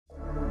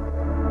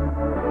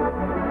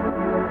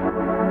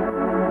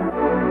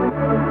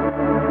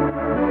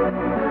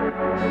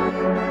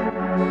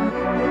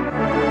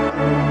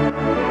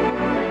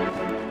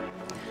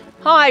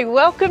Hi,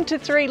 welcome to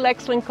 3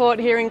 Lexlen Court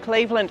here in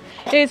Cleveland.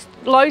 It's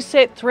low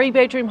set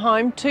 3-bedroom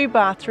home, 2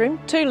 bathroom,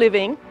 2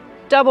 living,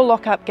 double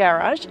lock-up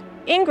garage,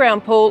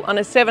 in-ground pool on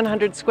a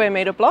 700 square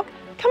metre block.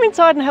 Come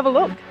inside and have a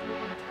look.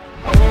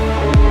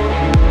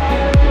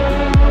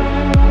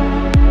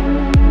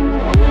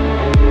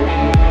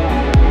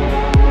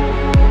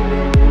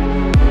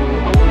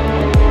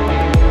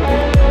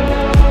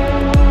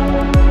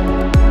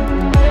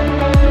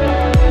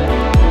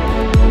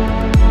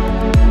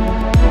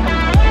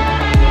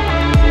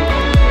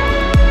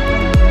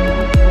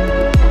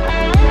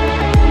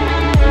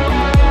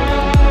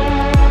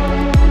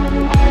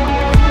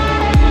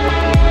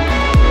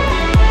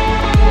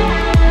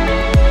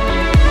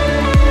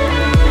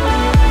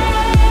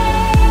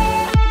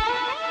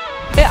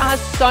 There are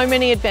so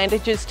many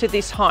advantages to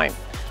this home.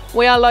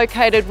 We are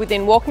located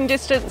within walking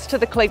distance to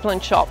the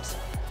Cleveland shops,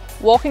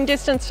 walking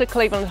distance to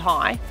Cleveland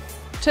High,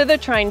 to the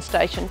train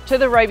station, to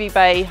the Raby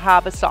Bay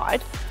harbour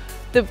side.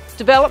 The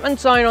development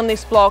zone on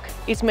this block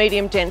is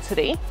medium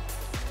density.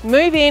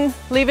 Move in,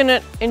 live in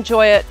it,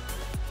 enjoy it,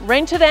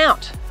 rent it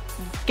out,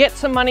 get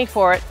some money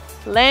for it,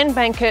 land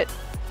bank it,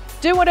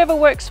 do whatever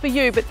works for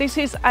you, but this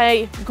is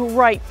a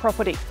great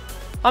property.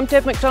 I'm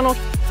Deb McDonald,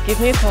 give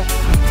me a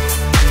call.